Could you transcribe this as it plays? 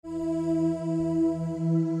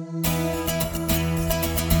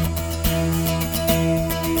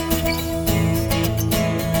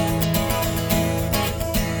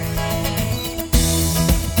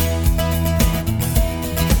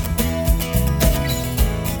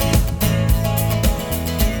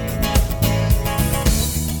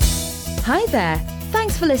there.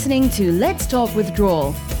 Thanks for listening to Let's Talk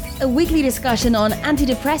Withdrawal, a weekly discussion on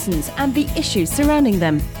antidepressants and the issues surrounding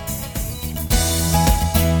them.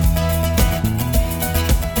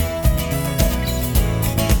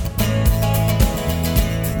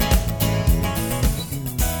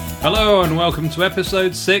 Hello and welcome to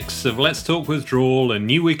episode 6 of Let's Talk Withdrawal, a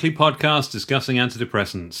new weekly podcast discussing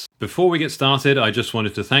antidepressants. Before we get started, I just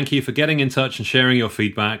wanted to thank you for getting in touch and sharing your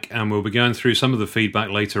feedback, and we'll be going through some of the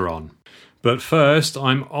feedback later on. But first,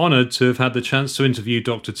 I'm honoured to have had the chance to interview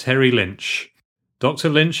Dr. Terry Lynch. Dr.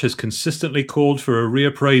 Lynch has consistently called for a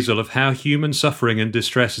reappraisal of how human suffering and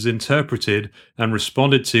distress is interpreted and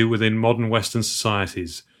responded to within modern Western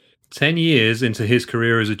societies. 10 years into his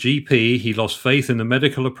career as a GP, he lost faith in the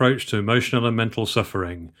medical approach to emotional and mental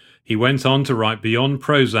suffering. He went on to write Beyond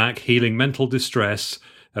Prozac, Healing Mental Distress,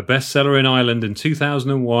 a bestseller in Ireland in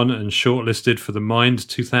 2001 and shortlisted for the Mind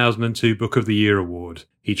 2002 Book of the Year Award.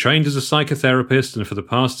 He trained as a psychotherapist, and for the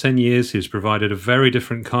past 10 years he has provided a very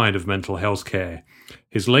different kind of mental health care.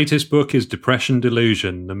 His latest book is Depression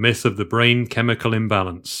Delusion, the myth of the Brain Chemical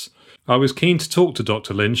Imbalance. I was keen to talk to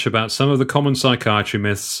Dr. Lynch about some of the common psychiatry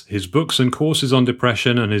myths, his books and courses on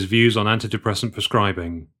depression, and his views on antidepressant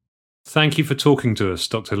prescribing. Thank you for talking to us,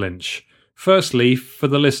 Dr. Lynch. Firstly, for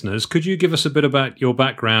the listeners, could you give us a bit about your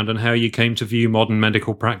background and how you came to view modern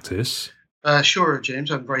medical practice? Sure, James.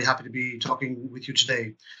 I'm very happy to be talking with you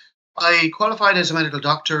today. I qualified as a medical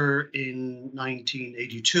doctor in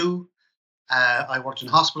 1982. I worked in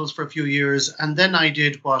hospitals for a few years, and then I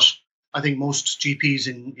did what I think most GPs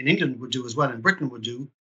in England would do as well, in Britain would do,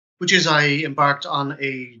 which is I embarked on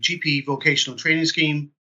a GP vocational training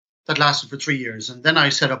scheme that lasted for 3 years. And then I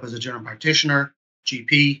set up as a general practitioner,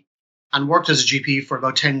 GP, and worked as a GP for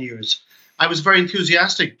about 10 years. I was a very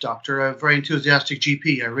enthusiastic doctor, a very enthusiastic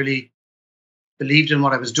GP. I really believed in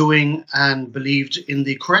what I was doing and believed in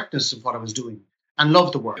the correctness of what I was doing and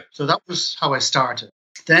loved the work. So that was how I started.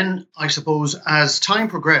 Then, I suppose, as time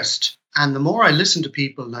progressed, and the more I listened to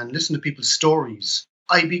people and listened to people's stories,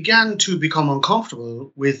 I began to become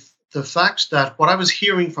uncomfortable with the fact that what I was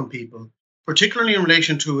hearing from people, particularly in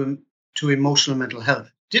relation to emotional and mental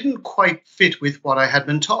health, didn't quite fit with what I had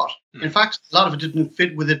been taught. In fact, a lot of it didn't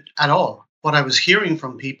fit with it at all. What I was hearing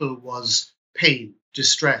from people was pain,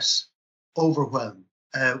 distress, overwhelm,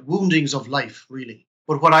 woundings of life, really.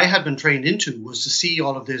 But what I had been trained into was to see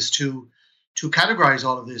all of this, to categorize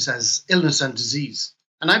all of this as illness and disease.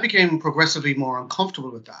 And I became progressively more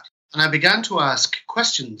uncomfortable with that. And I began to ask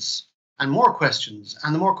questions and more questions.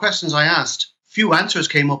 And the more questions I asked, few answers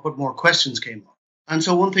came up, but more questions came up. And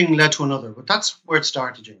so one thing led to another. But that's where it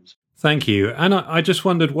started, James. Thank you. And I just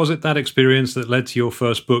wondered, was it that experience that led to your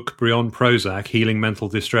first book, Beyond Prozac, Healing Mental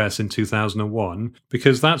Distress, in 2001?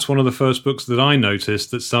 Because that's one of the first books that I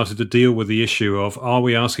noticed that started to deal with the issue of, are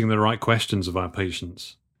we asking the right questions of our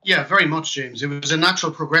patients? Yeah, very much, James. It was a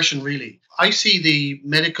natural progression, really. I see the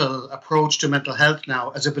medical approach to mental health now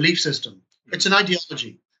as a belief system. It's an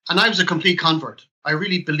ideology. And I was a complete convert. I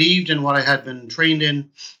really believed in what I had been trained in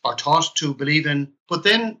or taught to believe in. But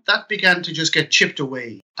then that began to just get chipped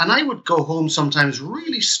away. And I would go home sometimes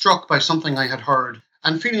really struck by something I had heard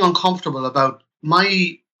and feeling uncomfortable about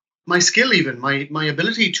my skill even, my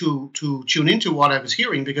ability to tune into what I was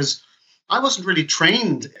hearing, because I wasn't really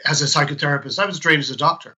trained as a psychotherapist. I was trained as a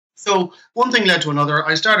doctor. So one thing led to another.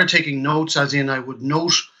 I started taking notes, as in I would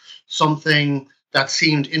note something that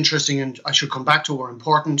seemed interesting and I should come back to or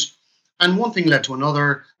important. And one thing led to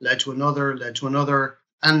another, led to another, led to another.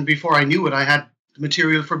 And before I knew it, I had the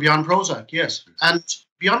material for Beyond Prozac, yes. And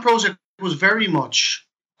Beyond Prozac was very much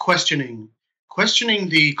questioning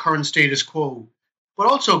the current status quo, but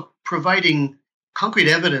also providing concrete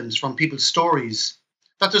evidence from people's stories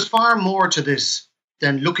that there's far more to this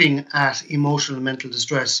than looking at emotional and mental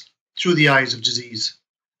distress through the eyes of disease.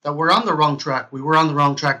 That we're on the wrong track. We were on the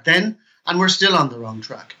wrong track then, and we're still on the wrong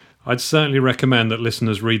track. I'd certainly recommend that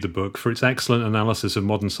listeners read the book for its excellent analysis of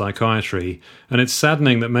modern psychiatry, and it's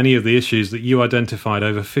saddening that many of the issues that you identified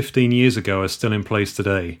over 15 years ago are still in place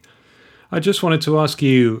today. I just wanted to ask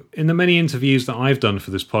you, in the many interviews that I've done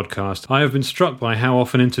for this podcast, I have been struck by how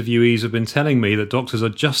often interviewees have been telling me that doctors are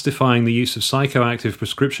justifying the use of psychoactive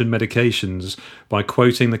prescription medications by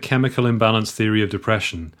quoting the chemical imbalance theory of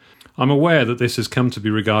depression. I'm aware that this has come to be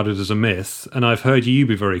regarded as a myth, and I've heard you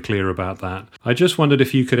be very clear about that. I just wondered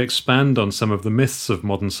if you could expand on some of the myths of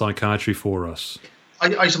modern psychiatry for us.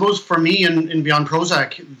 I suppose for me in Beyond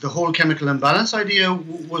Prozac, the whole chemical imbalance idea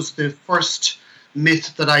was the first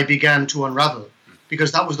myth that I began to unravel.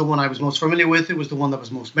 because that was the one I was most familiar with. It was the one that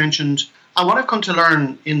was most mentioned. And what I've come to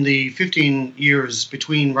learn in the 15 years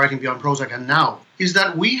between writing Beyond Prozac and now is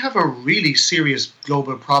that we have a really serious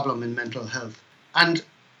global problem in mental health. And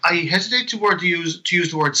I hesitate to use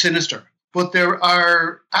the word sinister, but there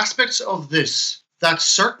are aspects of this that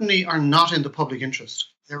certainly are not in the public interest.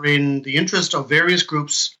 They're in the interest of various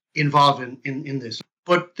groups involved in this.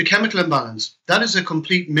 But the chemical imbalance, that is a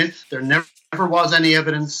complete myth. There never was any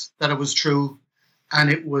evidence that it was true. And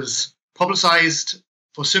it was publicized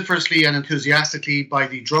vociferously and enthusiastically by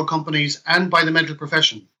the drug companies and by the medical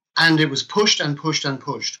profession. And it was pushed and pushed and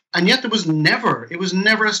pushed. And yet it was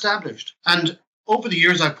never established. And over the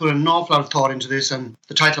years, I've put an awful lot of thought into this. And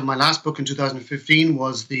the title of my last book in 2015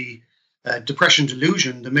 was the Depression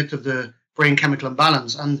Delusion, the myth of the brain chemical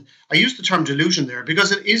imbalance. And I use the term delusion there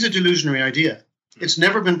because it is a delusionary idea. It's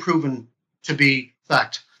never been proven to be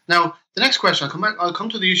fact. Now, the next question, I'll come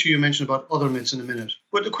to the issue you mentioned about other myths in a minute.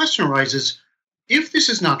 But the question arises, if this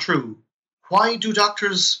is not true, why do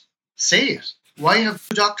doctors say it? Why have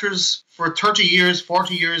doctors for 30 years,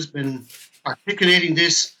 40 years been articulating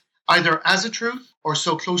this either as a truth or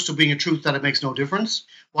so close to being a truth that it makes no difference?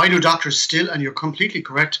 Why do doctors still, and you're completely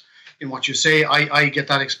correct in what you say, I get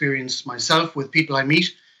that experience myself with people I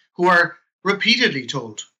meet who are repeatedly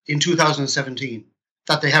told in 2017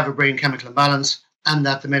 that they have a brain chemical imbalance and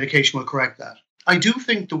that the medication will correct that. I do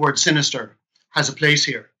think the word sinister has a place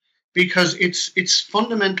here because it's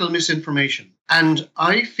fundamental misinformation. And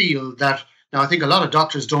I feel that, now I think a lot of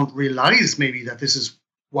doctors don't realize maybe that this is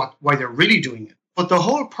why they're really doing it. But the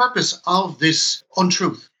whole purpose of this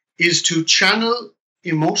untruth is to channel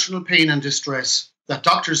emotional pain and distress that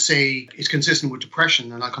doctors say is consistent with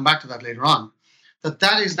depression, and I'll come back to that later on,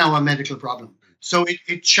 that is now a medical problem. So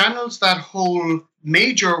it channels that whole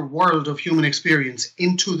major world of human experience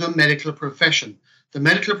into the medical profession. The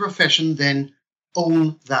medical profession then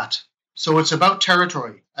own that. So it's about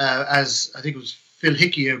territory. As I think it was Phil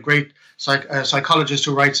Hickey, a great psychologist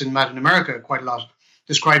who writes in Mad in America quite a lot,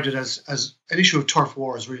 described it as an issue of turf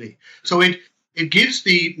wars, really. So it gives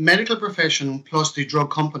the medical profession plus the drug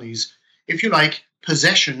companies, if you like,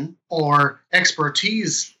 possession or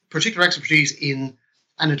expertise, particular expertise in,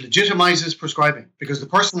 and it legitimizes prescribing because the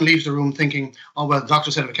person leaves the room thinking, oh, well, the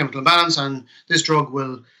doctor said I have a chemical imbalance and this drug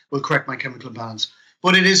will correct my chemical imbalance.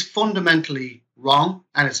 But it is fundamentally wrong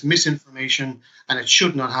and it's misinformation and it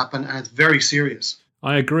should not happen and it's very serious.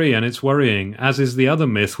 I agree, and it's worrying, as is the other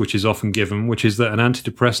myth which is often given, which is that an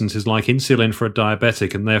antidepressant is like insulin for a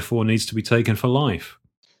diabetic and therefore needs to be taken for life.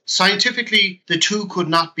 Scientifically, the two could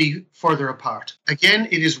not be further apart. Again,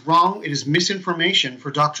 it is wrong, it is misinformation for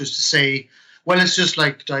doctors to say, well, it's just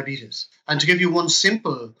like diabetes. And to give you one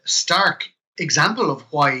simple, stark example of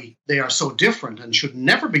why they are so different and should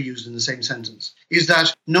never be used in the same sentence is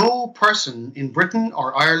that no person in Britain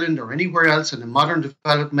or Ireland or anywhere else in a modern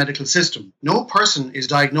developed medical system, no person is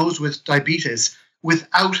diagnosed with diabetes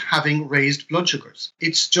without having raised blood sugars.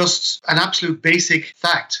 It's just an absolute basic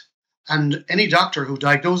fact. And any doctor who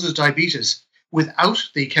diagnoses diabetes without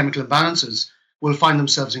the chemical imbalances will find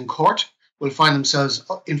themselves in court, will find themselves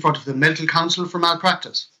in front of the medical council for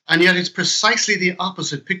malpractice. And yet it's precisely the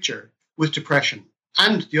opposite picture with depression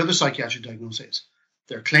and the other psychiatric diagnoses.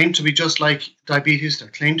 They're claimed to be just like diabetes, they're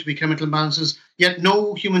claimed to be chemical imbalances, yet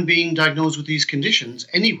no human being diagnosed with these conditions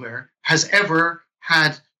anywhere has ever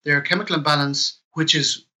had their chemical imbalance, which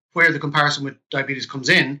is where the comparison with diabetes comes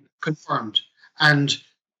in, confirmed. And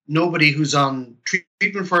nobody who's on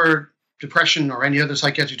treatment for depression or any other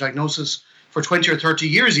psychiatric diagnosis for 20 or 30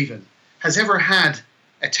 years even has ever had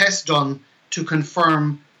a test done to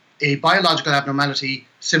confirm a biological abnormality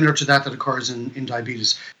similar to that occurs in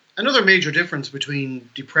diabetes. Another major difference between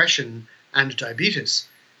depression and diabetes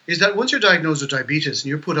is that once you're diagnosed with diabetes and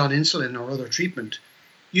you're put on insulin or other treatment,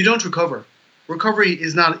 you don't recover. Recovery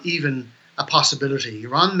is not even a possibility.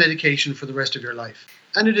 You're on medication for the rest of your life.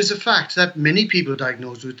 And it is a fact that many people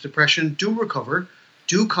diagnosed with depression do recover,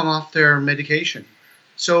 do come off their medication.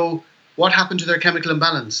 So what happened to their chemical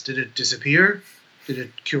imbalance? Did it disappear? Did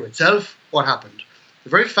it cure itself? What happened? The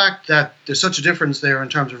very fact that there's such a difference there in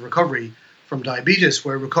terms of recovery from diabetes,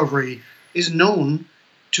 where recovery is known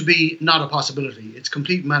to be not a possibility. It's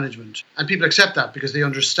complete management. And people accept that because they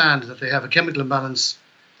understand that they have a chemical imbalance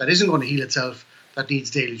that isn't going to heal itself, that needs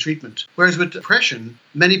daily treatment. Whereas with depression,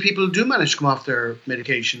 many people do manage to come off their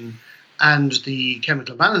medication and the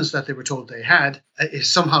chemical imbalance that they were told they had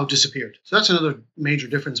is somehow disappeared. So that's another major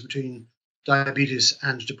difference between diabetes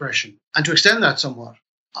and depression. And to extend that somewhat,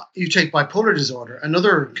 you take bipolar disorder,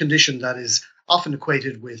 another condition that is often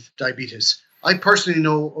equated with diabetes. I personally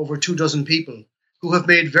know over 24 people who have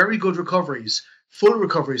made very good recoveries, full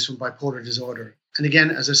recoveries from bipolar disorder And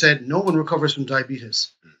again, as I said, no one recovers from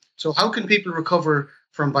diabetes. So how can people recover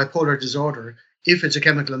from bipolar disorder if it's a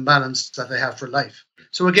chemical imbalance that they have for life?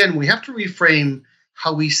 So again, we have to reframe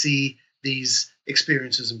how we see these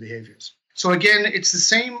experiences and behaviors. So again, it's the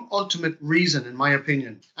same ultimate reason, in my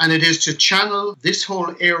opinion, and it is to channel this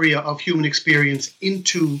whole area of human experience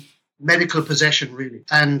into medical possession, really,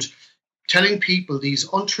 and telling people these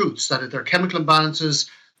untruths, that they're chemical imbalances,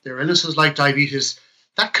 they're illnesses like diabetes.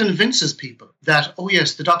 That convinces people that, oh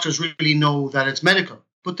yes, the doctors really know that it's medical,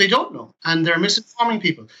 but they don't know, and they're misinforming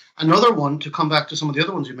people. Another one, to come back to some of the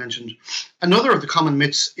other ones you mentioned, another of the common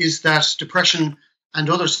myths is that depression and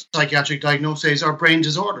other psychiatric diagnoses are brain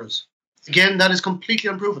disorders. Again, that is completely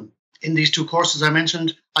unproven. In these two courses I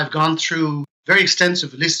mentioned, I've gone through very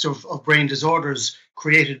extensive lists of brain disorders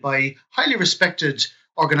created by highly respected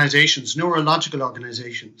organizations, neurological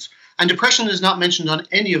organizations. And depression is not mentioned on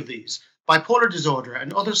any of these. Bipolar disorder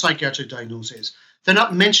and other psychiatric diagnoses, they're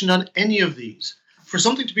not mentioned on any of these. For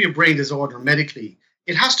something to be a brain disorder medically,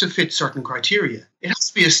 it has to fit certain criteria. It has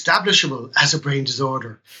to be establishable as a brain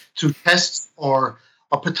disorder through tests or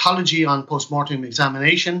pathology on postmortem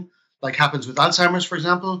examination, like happens with Alzheimer's, for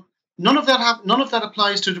example. None of that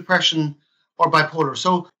applies to depression or bipolar.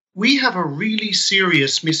 So we have a really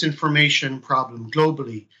serious misinformation problem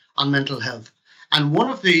globally on mental health. And one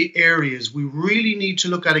of the areas we really need to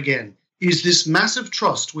look at again is this massive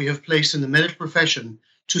trust we have placed in the medical profession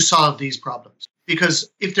to solve these problems.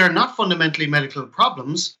 Because if they're not fundamentally medical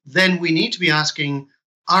problems, then we need to be asking,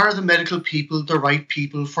 are the medical people the right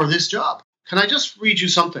people for this job? Can I just read you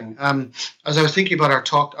something? As I was thinking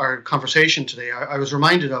about our conversation today, I was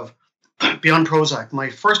reminded of Beyond Prozac. My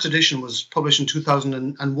first edition was published in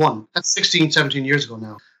 2001. That's 16, 17 years ago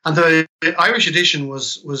now. And the Irish edition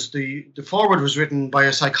was the foreword was written by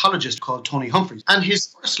a psychologist called Tony Humphreys. And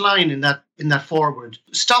his first line in that foreword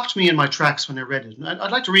stopped me in my tracks when I read it. And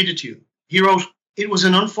I'd like to read it to you. He wrote, "It was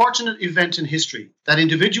an unfortunate event in history that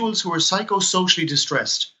individuals who were psychosocially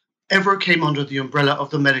distressed ever came under the umbrella of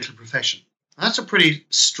the medical profession." That's a pretty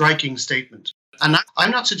striking statement. And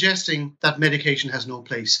I'm not suggesting that medication has no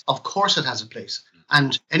place. Of course it has a place.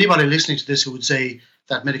 And anybody listening to this who would say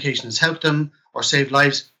that medication has helped them or saved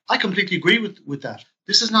lives, I completely agree with that.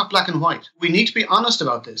 This is not black and white. We need to be honest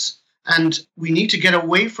about this. And we need to get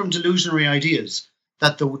away from delusionary ideas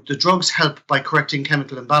that the drugs help by correcting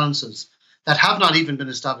chemical imbalances that have not even been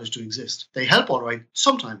established to exist. They help, all right,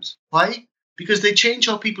 sometimes. Why? Because they change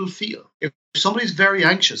how people feel. If somebody's very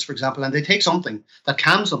anxious, for example, and they take something that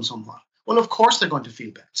calms them somewhat, well, of course they're going to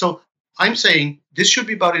feel better. So I'm saying this should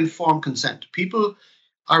be about informed consent. People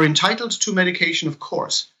are entitled to medication, of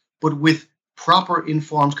course, but with proper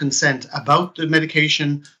informed consent about the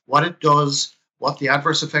medication, what it does, what the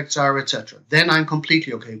adverse effects are, etc. Then I'm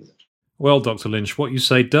completely okay with it. Well, Dr. Lynch, what you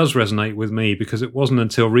say does resonate with me, because it wasn't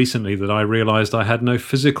until recently that I realised I had no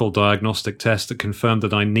physical diagnostic test that confirmed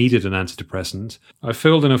that I needed an antidepressant. I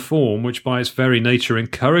filled in a form which by its very nature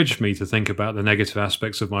encouraged me to think about the negative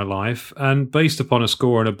aspects of my life, and based upon a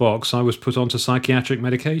score in a box, I was put onto psychiatric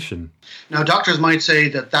medication. Now, doctors might say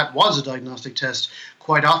that was a diagnostic test.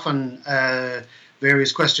 Quite often,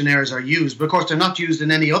 various questionnaires are used, but of course they're not used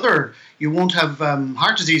in any other. You won't have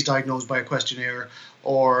heart disease diagnosed by a questionnaire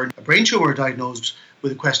or a brain tumor diagnosed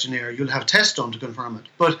with a questionnaire. You'll have tests done to confirm it.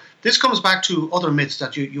 But this comes back to other myths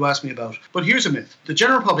that you asked me about. But here's a myth. The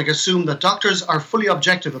general public assume that doctors are fully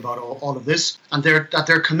objective about all of this, and that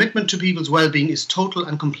their commitment to people's well-being is total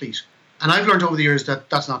and complete. And I've learned over the years that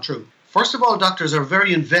that's not true. First of all, doctors are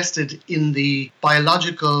very invested in the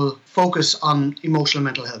biological focus on emotional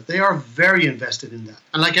mental health. They are very invested in that.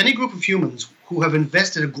 And like any group of humans who have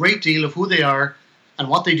invested a great deal of who they are and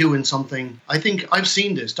what they do in something, I think I've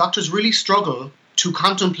seen this. Doctors really struggle to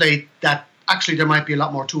contemplate that actually there might be a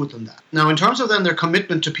lot more to it than that. Now, in terms of then their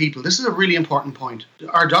commitment to people, this is a really important point.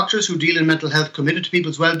 Are doctors who deal in mental health committed to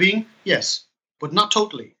people's well-being? Yes, but not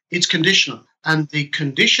totally. It's conditional. And the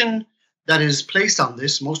condition that is placed on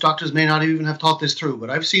this, most doctors may not even have thought this through, but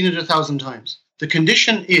I've seen it 1,000 times. The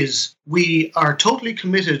condition is we are totally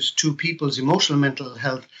committed to people's emotional mental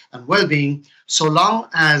health and well-being so long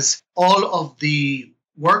as all of the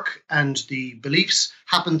work and the beliefs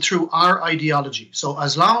happen through our ideology. So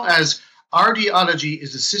as long as our ideology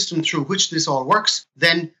is the system through which this all works,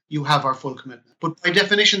 then you have our full commitment. But by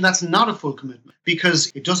definition, that's not a full commitment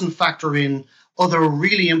because it doesn't factor in other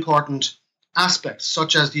really important aspects,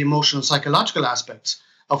 such as the emotional psychological aspects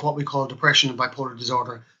of what we call depression and bipolar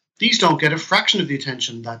disorder. These don't get a fraction of the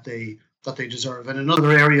attention that they deserve. And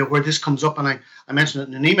another area where this comes up, and I mentioned it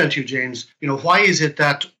in an email to you, James, why is it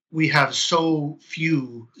that we have so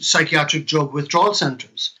few psychiatric drug withdrawal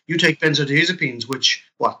centres. You take benzodiazepines, which,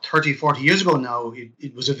 30, 40 years ago now,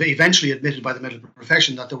 it was eventually admitted by the medical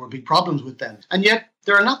profession that there were big problems with them. And yet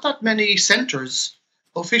there are not that many centres,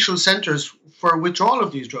 official centres for withdrawal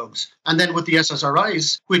of these drugs. And then with the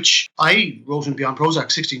SSRIs, which I wrote in Beyond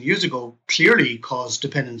Prozac 16 years ago, clearly cause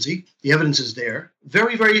dependency. The evidence is there.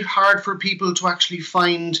 Very, very hard for people to actually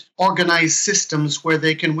find organised systems where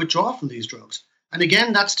they can withdraw from these drugs. And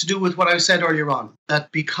again, that's to do with what I said earlier on,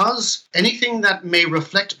 that because anything that may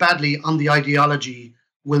reflect badly on the ideology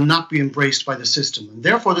will not be embraced by the system. And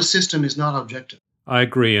therefore, the system is not objective. I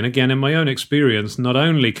agree. And again, in my own experience, not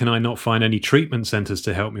only can I not find any treatment centres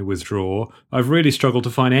to help me withdraw, I've really struggled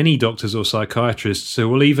to find any doctors or psychiatrists who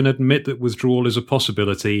will even admit that withdrawal is a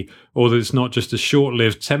possibility, or that it's not just a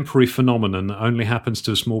short-lived temporary phenomenon that only happens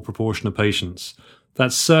to a small proportion of patients.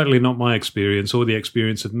 That's certainly not my experience or the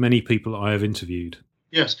experience of many people I have interviewed.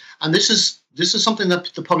 Yes, and this is something that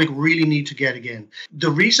the public really need to get again.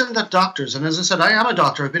 The reason that doctors, and as I said, I am a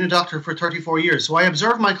doctor, I've been a doctor for 34 years, so I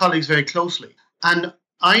observe my colleagues very closely. And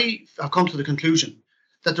I have come to the conclusion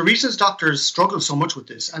that the reasons doctors struggle so much with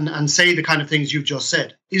this and say the kind of things you've just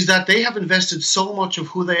said is that they have invested so much of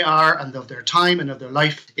who they are and of their time and of their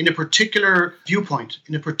life in a particular viewpoint,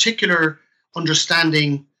 in a particular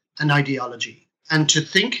understanding and ideology. And to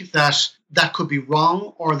think that that could be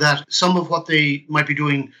wrong or that some of what they might be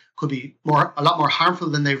doing could be a lot more harmful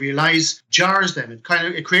than they realize jars them.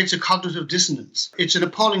 It creates a cognitive dissonance. It's an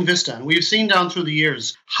appalling vista. And we've seen down through the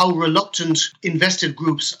years how reluctant invested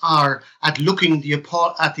groups are at looking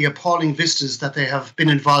at the appalling vistas that they have been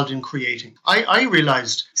involved in creating. I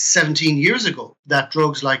realized 17 years ago that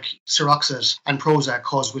drugs like Seroxat and Prozac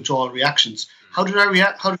cause withdrawal reactions. How did I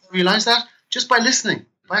realize that? Just by listening.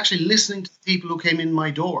 By actually listening to the people who came in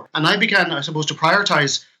my door. And I began, I suppose, to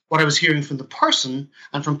prioritize what I was hearing from the person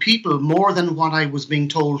and from people more than what I was being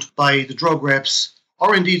told by the drug reps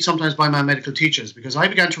or indeed sometimes by my medical teachers, because I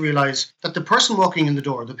began to realize that the person walking in the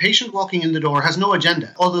door, the patient walking in the door, has no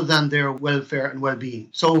agenda other than their welfare and well-being.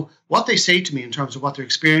 So what they say to me in terms of what they're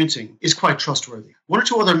experiencing is quite trustworthy. One or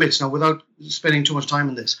two other myths now, without spending too much time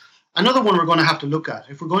on this. Another one we're going to have to look at,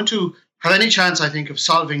 if we're going to have any chance, I think, of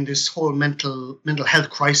solving this whole mental health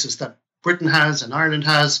crisis that Britain has and Ireland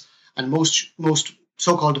has and most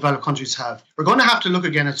so-called developed countries have, we're going to have to look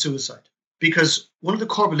again at suicide. Because one of the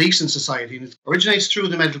core beliefs in society, and it originates through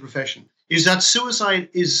the medical profession, is that suicide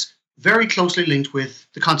is very closely linked with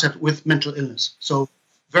the concept with mental illness. So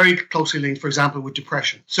very closely linked, for example, with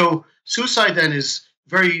depression. So suicide then is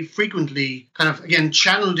very frequently kind of, again,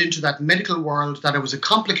 channeled into that medical world that it was a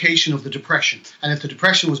complication of the depression. And if the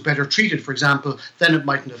depression was better treated, for example, then it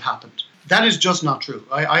mightn't have happened. That is just not true.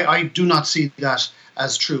 I do not see that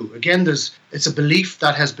as true. Again, it's a belief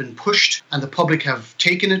that has been pushed and the public have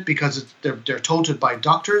taken it because they're told it by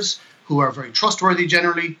doctors who are very trustworthy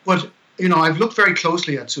generally. But, I've looked very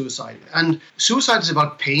closely at suicide. And suicide is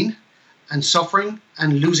about pain and suffering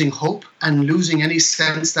and losing hope and losing any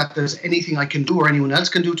sense that there's anything I can do or anyone else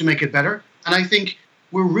can do to make it better. And I think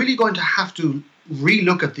we're really going to have to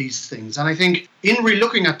relook at these things. And I think in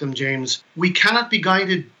relooking at them, James, we cannot be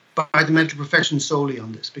guided by the medical profession solely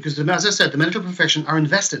on this, because as I said, the medical profession are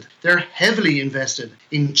invested. They're heavily invested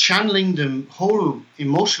in channeling the whole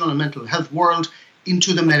emotional and mental health world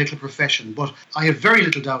into the medical profession. But I have very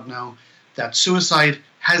little doubt now that suicide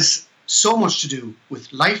has so much to do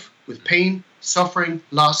with life, with pain, suffering,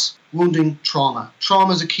 loss, wounding, trauma.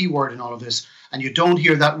 Trauma is a key word in all of this, and you don't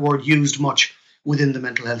hear that word used much within the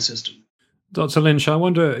mental health system. Dr. Lynch, I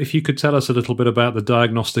wonder if you could tell us a little bit about the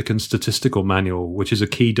Diagnostic and Statistical Manual, which is a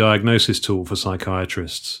key diagnosis tool for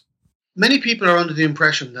psychiatrists. Many people are under the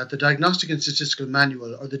impression that the Diagnostic and Statistical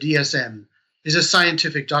Manual, or the DSM, is a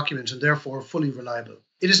scientific document and therefore fully reliable.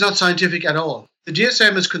 It is not scientific at all. The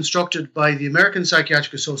DSM is constructed by the American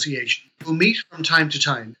Psychiatric Association, who meet from time to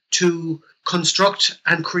time to construct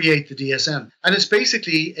and create the DSM. And it's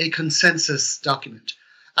basically a consensus document.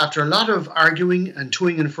 After a lot of arguing and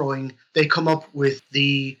toing and froing, they come up with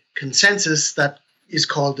the consensus that is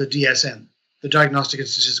called the DSM, the Diagnostic and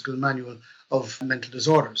Statistical Manual of Mental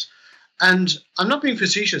Disorders. And I'm not being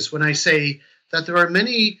facetious when I say that there are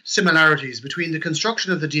many similarities between the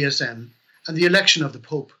construction of the DSM and the election of the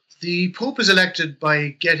Pope. The Pope is elected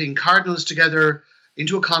by getting cardinals together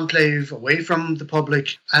into a conclave away from the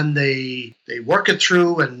public, and they work it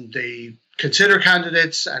through and they consider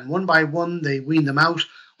candidates, and one by one they wean them out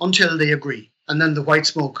until they agree. And then the white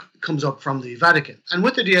smoke comes up from the Vatican. And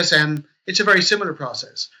with the DSM, it's a very similar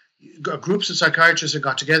process. Groups of psychiatrists have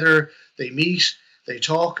got together, they meet, they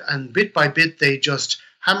talk, and bit by bit they just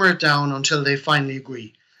hammer it down until they finally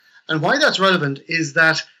agree. And why that's relevant is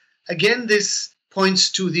that Again, this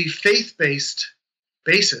points to the faith-based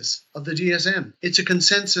basis of the DSM. It's a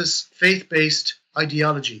consensus faith-based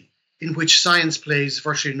ideology in which science plays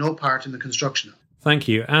virtually no part in the construction of. Thank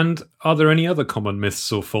you. And are there any other common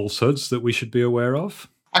myths or falsehoods that we should be aware of?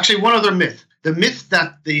 Actually, one other myth. The myth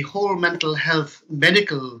that the whole mental health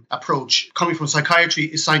medical approach coming from psychiatry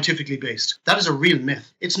is scientifically based. That is a real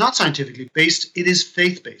myth. It's not scientifically based, it is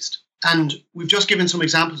faith-based. And we've just given some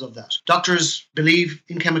examples of that. Doctors believe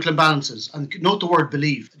in chemical imbalances, and note the word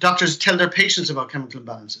believe. Doctors tell their patients about chemical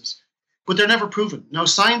imbalances, but they're never proven. Now,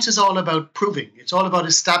 science is all about proving. It's all about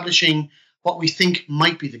establishing what we think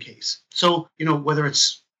might be the case. So, whether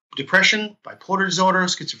it's depression, bipolar disorder,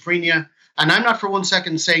 schizophrenia, and I'm not for one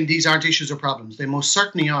second saying these aren't issues or problems. They most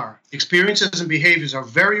certainly are. Experiences and behaviors are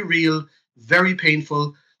very real, very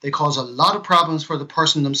painful. They cause a lot of problems for the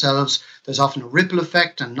person themselves. There's often a ripple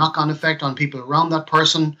effect and knock-on effect on people around that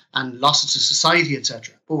person and losses to society,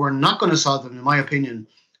 etc. But we're not going to solve them, in my opinion,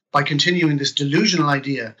 by continuing this delusional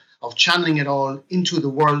idea of channeling it all into the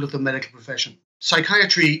world of the medical profession.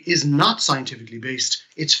 Psychiatry is not scientifically based.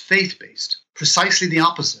 It's faith-based, precisely the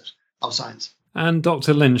opposite of science. And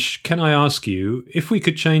Dr. Lynch, can I ask you, if we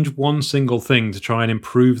could change one single thing to try and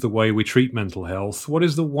improve the way we treat mental health, what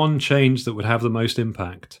is the one change that would have the most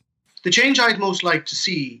impact? The change I'd most like to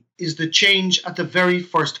see is the change at the very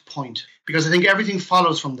first point, because I think everything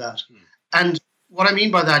follows from that. And what I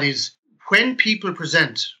mean by that is when people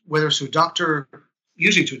present, whether it's to a doctor,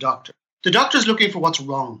 usually to a doctor, the doctor's looking for what's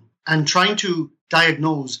wrong and trying to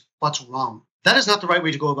diagnose what's wrong. That is not the right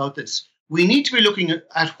way to go about this. We need to be looking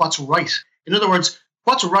at what's right. In other words,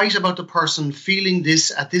 what's right about the person feeling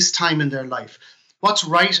this at this time in their life? What's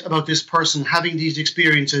right about this person having these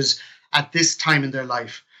experiences at this time in their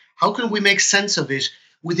life? How can we make sense of it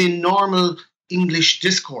within normal English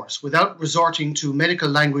discourse without resorting to medical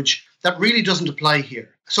language that really doesn't apply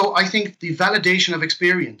here? So I think the validation of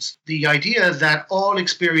experience, the idea that all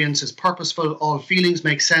experience is purposeful, all feelings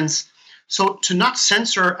make sense. So to not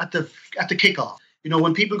censor at the kickoff.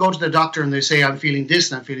 When people go to the doctor and they say, I'm feeling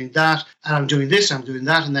this and I'm feeling that, and I'm doing this, I'm doing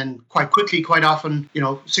that, and then quite quickly, quite often,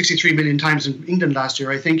 63 million times in England last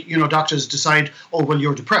year, I think, doctors decide, oh, well,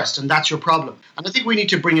 you're depressed and that's your problem. And I think we need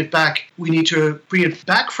to bring it back. We need to bring it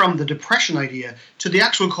back from the depression idea to the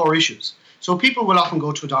actual core issues. So people will often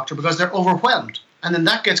go to a doctor because they're overwhelmed. And then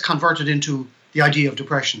that gets converted into the idea of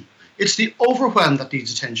depression. It's the overwhelm that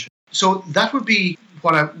needs attention. So that would be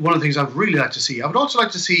one of the things I'd really like to see. I would also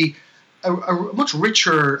like to see a much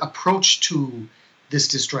richer approach to this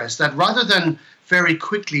distress, that rather than very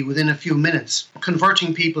quickly, within a few minutes,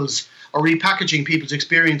 converting people's or repackaging people's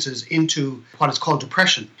experiences into what is called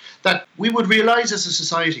depression, that we would realize as a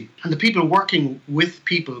society, and the people working with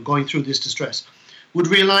people going through this distress would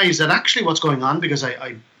realize that actually what's going on, because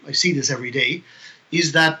I see this every day,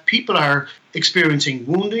 is that people are experiencing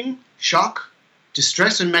wounding, shock,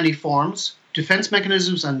 distress in many forms, defense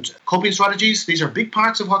mechanisms and coping strategies. These are big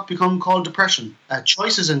parts of what become called depression.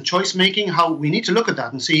 Choices and choice making, how we need to look at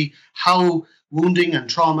that and see how wounding and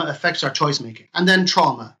trauma affects our choice making. And then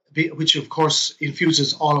trauma, which of course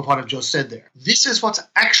infuses all of what I've just said there. This is what's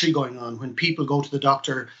actually going on when people go to the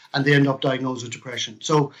doctor and they end up diagnosed with depression.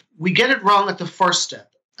 So we get it wrong at the first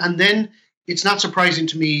step. And then it's not surprising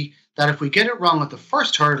to me that if we get it wrong at the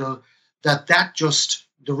first hurdle,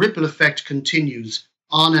 the ripple effect continues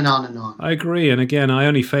on and on and on. I agree. And again, I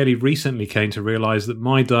only fairly recently came to realise that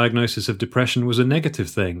my diagnosis of depression was a negative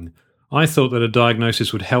thing. I thought that a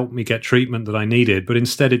diagnosis would help me get treatment that I needed, but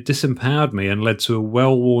instead it disempowered me and led to a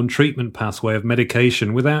well-worn treatment pathway of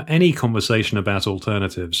medication without any conversation about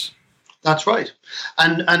alternatives. That's right.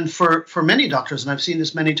 And for many doctors, and I've seen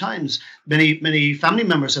this many times, many family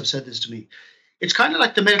members have said this to me, it's kind of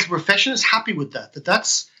like the medical profession is happy with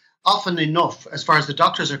that's often enough as far as the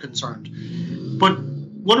doctors are concerned. But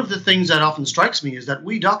one of the things that often strikes me is that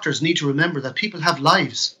we doctors need to remember that people have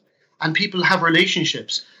lives and people have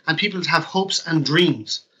relationships and people have hopes and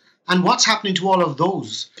dreams. And what's happening to all of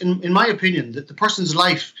those? In my opinion, that the person's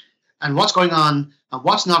life and what's going on and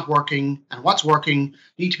what's not working and what's working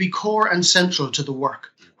need to be core and central to the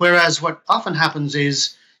work. Whereas what often happens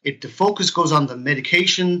is the focus goes on the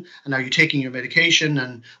medication, and are you taking your medication,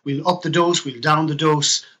 and we'll up the dose, we'll down the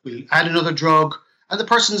dose, we'll add another drug. And the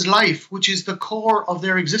person's life, which is the core of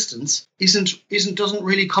their existence, doesn't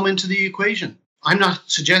really come into the equation. I'm not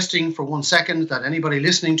suggesting for one second that anybody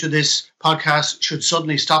listening to this podcast should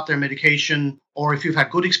suddenly stop their medication, or if you've had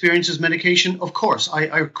good experiences with medication, of course,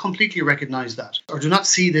 I completely recognize that. Or do not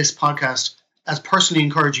see this podcast as personally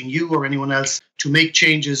encouraging you or anyone else to make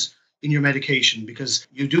changes in your medication, because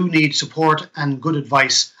you do need support and good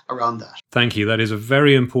advice around that. Thank you. That is a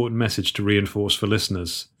very important message to reinforce for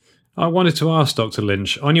listeners. I wanted to ask Dr.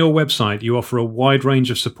 Lynch, on your website you offer a wide range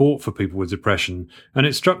of support for people with depression, and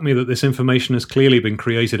it struck me that this information has clearly been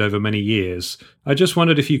created over many years. I just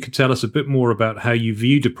wondered if you could tell us a bit more about how you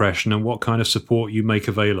view depression and what kind of support you make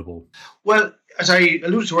available. Well, as I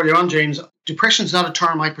alluded to earlier on, James, depression is not a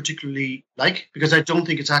term I particularly like because I don't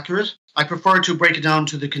think it's accurate. I prefer to break it down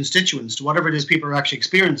to the constituents, to whatever it is people are actually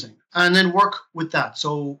experiencing, and then work with that.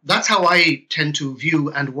 So that's how I tend to view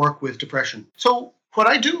and work with depression. So what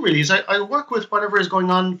I do really is I work with whatever is going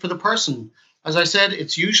on for the person. As I said,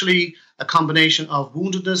 it's usually a combination of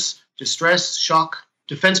woundedness, distress, shock,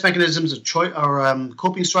 defense mechanisms, or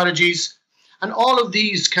coping strategies. And all of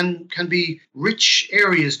these can be rich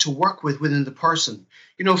areas to work with within the person.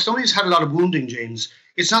 You know, if somebody's had a lot of wounding, James,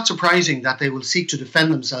 it's not surprising that they will seek to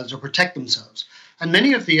defend themselves or protect themselves. And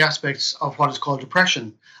many of the aspects of what is called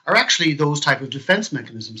depression are actually those type of defense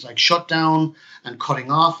mechanisms like shutdown and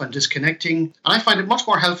cutting off and disconnecting. And I find it much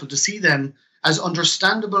more helpful to see them as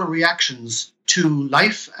understandable reactions to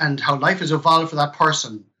life and how life has evolved for that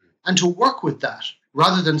person, and to work with that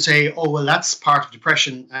rather than say, oh, well, that's part of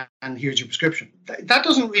depression and here's your prescription. That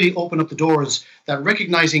doesn't really open up the doors that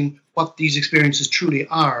recognizing what these experiences truly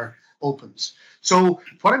are opens. So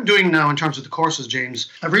what I'm doing now in terms of the courses, James,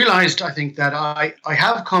 I've realized, I think, that I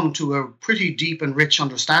have come to a pretty deep and rich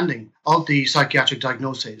understanding of the psychiatric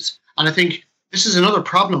diagnoses. And I think this is another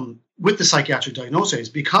problem with the psychiatric diagnoses.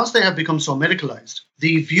 Because they have become so medicalized,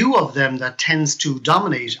 the view of them that tends to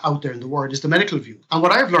dominate out there in the world is the medical view. And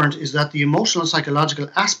what I've learned is that the emotional and psychological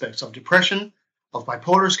aspects of depression, of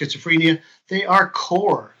bipolar, schizophrenia, they are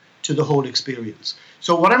core to the whole experience.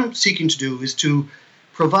 So what I'm seeking to do is to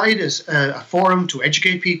provide a forum to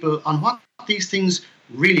educate people on what these things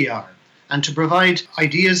really are, and to provide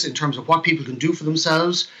ideas in terms of what people can do for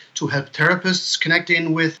themselves, to help therapists connect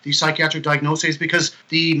in with the psychiatric diagnoses, because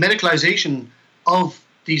the medicalization of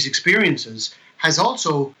these experiences has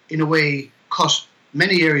also, in a way, cut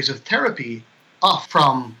many areas of therapy off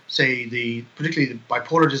from, say, particularly the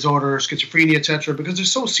bipolar disorder, schizophrenia, etc., because they're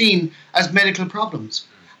so seen as medical problems.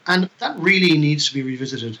 And that really needs to be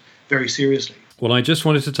revisited very seriously. Well, I just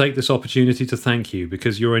wanted to take this opportunity to thank you,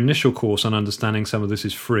 because your initial course on understanding some of this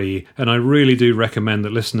is free, and I really do recommend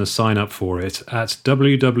that listeners sign up for it at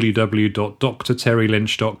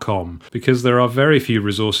www.drterrylynch.com, because there are very few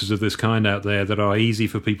resources of this kind out there that are easy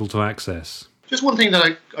for people to access. Just one thing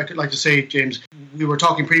that I could like to say, James, we were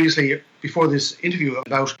talking previously before this interview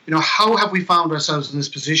about, how have we found ourselves in this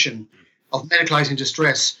position of medicalizing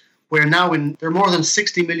distress, where now there are more than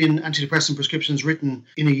 60 million antidepressant prescriptions written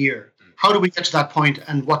in a year. How do we get to that point,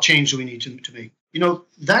 and what change do we need to make?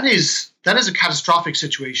 That is a catastrophic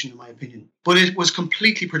situation, in my opinion. But it was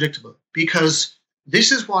completely predictable, because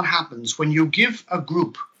this is what happens when you give a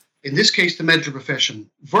group, in this case the medical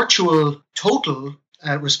profession, virtual total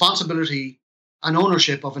responsibility and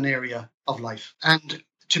ownership of an area of life. And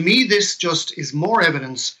to me, this just is more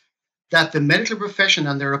evidence that the medical profession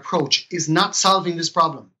and their approach is not solving this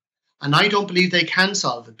problem. And I don't believe they can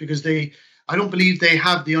solve it, because I don't believe they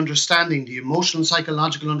have the understanding, the emotional and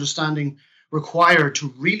psychological understanding required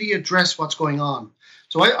to really address what's going on.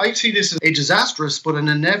 So I see this as a disastrous but an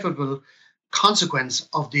inevitable consequence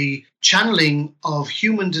of the channeling of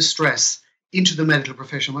human distress into the medical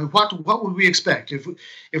profession. What would we expect if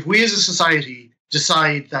we as a society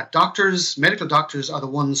decide that medical doctors are the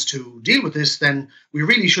ones to deal with this? Then we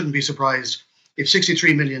really shouldn't be surprised if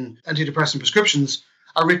 63 million antidepressant prescriptions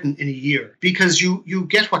are written in a year, because you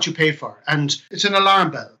get what you pay for. And it's an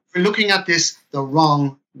alarm bell. We're looking at this the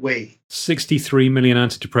wrong way. 63 million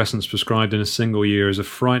antidepressants prescribed in a single year is a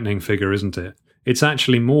frightening figure, isn't it? It's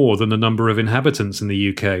actually more than the number of inhabitants in the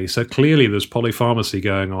UK, so clearly there's polypharmacy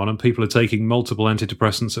going on and people are taking multiple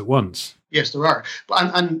antidepressants at once. Yes, there are.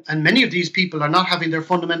 And many of these people are not having their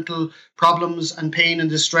fundamental problems and pain and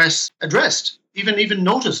distress addressed, even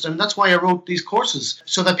noticed. And that's why I wrote these courses,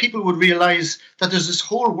 so that people would realize that there's this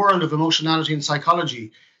whole world of emotionality and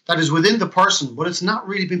psychology that is within the person, but it's not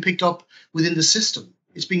really been picked up within the system.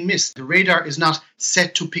 It's being missed. The radar is not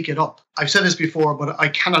set to pick it up. I've said this before, but I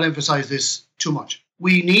cannot emphasize this too much.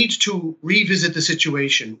 We need to revisit the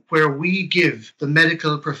situation where we give the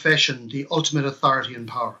medical profession the ultimate authority and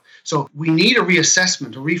power. So we need a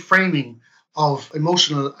reassessment, a reframing of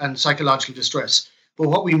emotional and psychological distress. But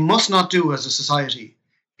what we must not do as a society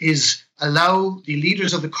is allow the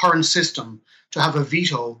leaders of the current system to have a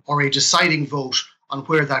veto or a deciding vote on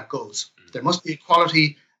where that goes. There must be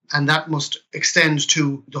equality, and that must extend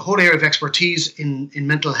to the whole area of expertise in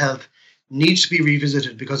mental health needs to be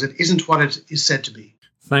revisited, because it isn't what it is said to be.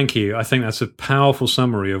 Thank you. I think that's a powerful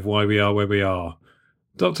summary of why we are where we are.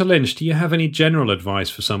 Dr. Lynch, do you have any general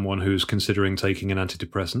advice for someone who's considering taking an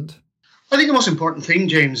antidepressant? I think the most important thing,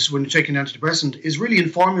 James, when you're taking an antidepressant is really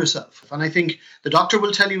inform yourself. And I think the doctor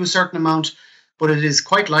will tell you a certain amount, but it is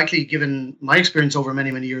quite likely, given my experience over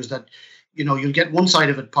many, many years, that you'll get one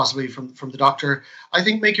side of it possibly from the doctor. I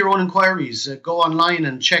think make your own inquiries. Go online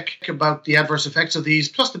and check about the adverse effects of these,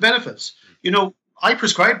 plus the benefits. I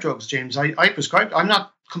prescribe drugs, James. I'm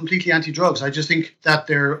not completely anti-drugs. I just think that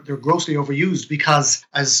they're grossly overused because,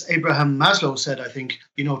 as Abraham Maslow said, I think,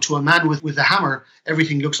 to a man with a hammer,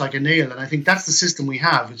 everything looks like a nail. And I think that's the system we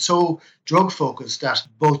have. It's so drug-focused that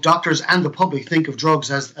both doctors and the public think of drugs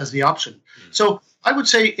as the option. So I would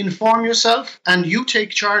say inform yourself and you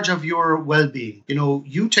take charge of your well-being.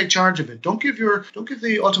 You take charge of it. Don't give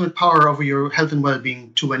the ultimate power over your health and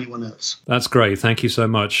well-being to anyone else. That's great. Thank you so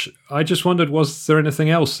much. I just wondered, was there anything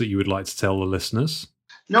else that you would like to tell the listeners?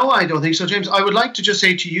 No, I don't think so, James. I would like to just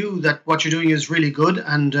say to you that what you're doing is really good,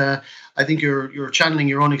 and I think you're channeling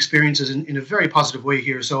your own experiences in a very positive way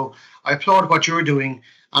here. So I applaud what you're doing,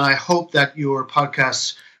 and I hope that your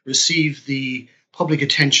podcasts receive the public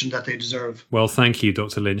attention that they deserve. Well, thank you,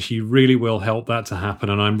 Dr. Lynch. You really will help that to happen,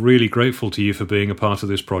 and I'm really grateful to you for being a part of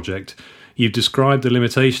this project. You've described the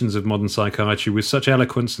limitations of modern psychiatry with such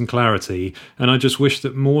eloquence and clarity, and I just wish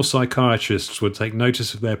that more psychiatrists would take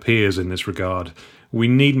notice of their peers in this regard. We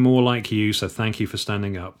need more like you, so thank you for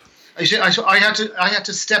standing up. I had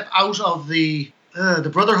to step out of the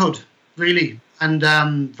brotherhood, really, and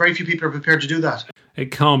very few people are prepared to do that. It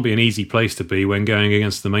can't be an easy place to be when going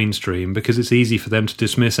against the mainstream because it's easy for them to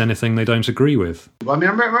dismiss anything they don't agree with. I mean,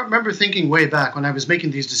 I remember thinking way back when I was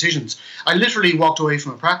making these decisions, I literally walked away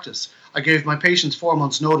from a practice. I gave my patients 4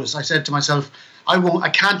 months' notice. I said to myself, I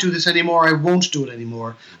can't do this anymore. I won't do it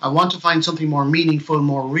anymore. I want to find something more meaningful,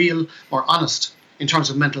 more real, more honest in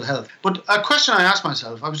terms of mental health. But a question I asked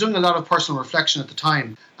myself, I was doing a lot of personal reflection at the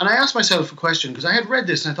time, and I asked myself a question because I had read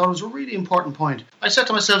this and I thought it was a really important point. I said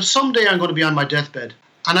to myself, someday I'm going to be on my deathbed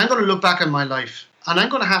and I'm going to look back on my life and I'm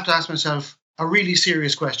going to have to ask myself a really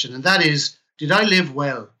serious question, and that is, did I live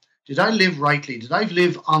well? Did I live rightly? Did I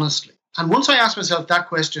live honestly? And once I asked myself that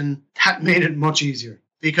question, that made it much easier.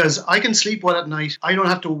 Because I can sleep well at night. I don't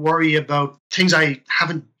have to worry about things I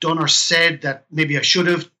haven't done or said that maybe I should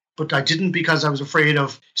have, but I didn't because I was afraid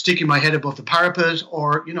of sticking my head above the parapet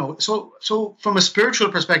or, so from a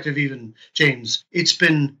spiritual perspective even, James, it's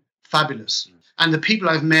been fabulous. And the people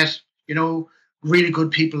I've met, really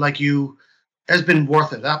good people like you, has been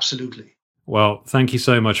worth it, absolutely. Well, thank you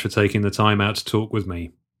so much for taking the time out to talk with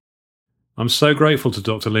me. I'm so grateful to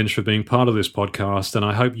Dr. Lynch for being part of this podcast, and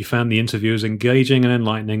I hope you found the interview as engaging and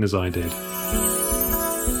enlightening as I did.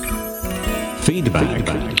 Feedback.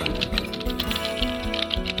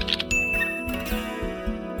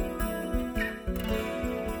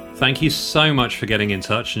 Thank you so much for getting in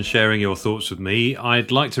touch and sharing your thoughts with me.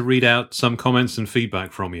 I'd like to read out some comments and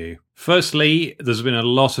feedback from you. Firstly, there's been a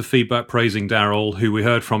lot of feedback praising Daryl, who we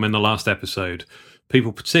heard from in the last episode.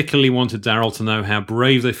 People particularly wanted Daryl to know how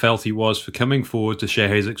brave they felt he was for coming forward to share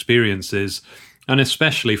his experiences, and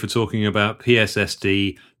especially for talking about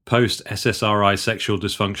PSSD, post-SSRI sexual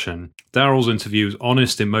dysfunction. Daryl's interview was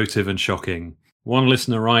honest, emotive, and shocking. One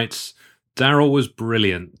listener writes, Daryl was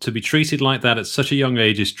brilliant. To be treated like that at such a young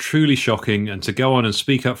age is truly shocking, and to go on and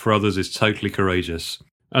speak up for others is totally courageous.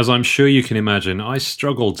 As I'm sure you can imagine, I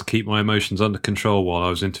struggled to keep my emotions under control while I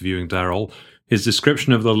was interviewing Daryl. His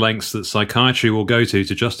description of the lengths that psychiatry will go to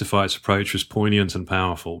justify its approach was poignant and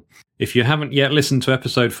powerful. If you haven't yet listened to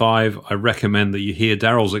episode 5, I recommend that you hear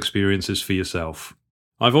Daryl's experiences for yourself.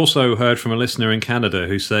 I've also heard from a listener in Canada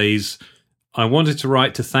who says, I wanted to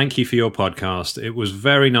write to thank you for your podcast. It was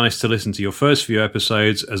very nice to listen to your first few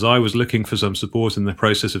episodes as I was looking for some support in the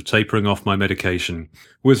process of tapering off my medication.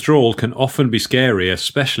 Withdrawal can often be scary,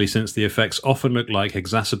 especially since the effects often look like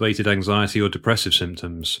exacerbated anxiety or depressive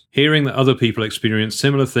symptoms. Hearing that other people experience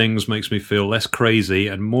similar things makes me feel less crazy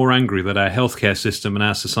and more angry that our healthcare system and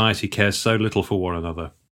our society cares so little for one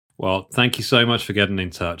another. Well, thank you so much for getting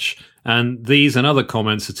in touch. And these and other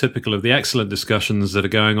comments are typical of the excellent discussions that are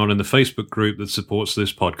going on in the Facebook group that supports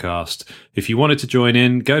this podcast. If you wanted to join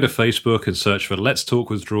in, go to Facebook and search for Let's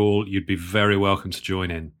Talk Withdrawal. You'd be very welcome to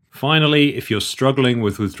join in. Finally, if you're struggling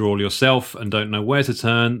with withdrawal yourself and don't know where to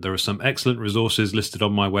turn, there are some excellent resources listed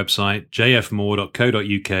on my website,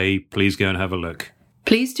 jfmoore.co.uk. Please go and have a look.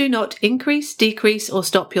 Please do not increase, decrease, or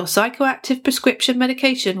stop your psychoactive prescription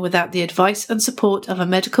medication without the advice and support of a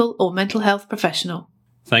medical or mental health professional.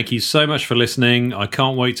 Thank you so much for listening. I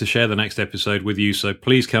can't wait to share the next episode with you, so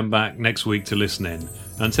please come back next week to listen in.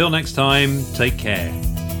 Until next time, take care.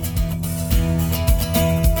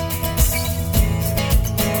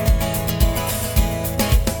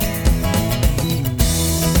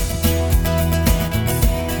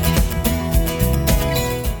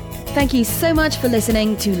 Thank you so much for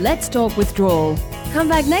listening to Let's Talk Withdrawal. Come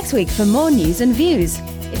back next week for more news and views.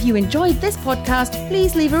 If you enjoyed this podcast,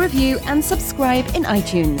 please leave a review and subscribe in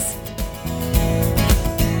iTunes.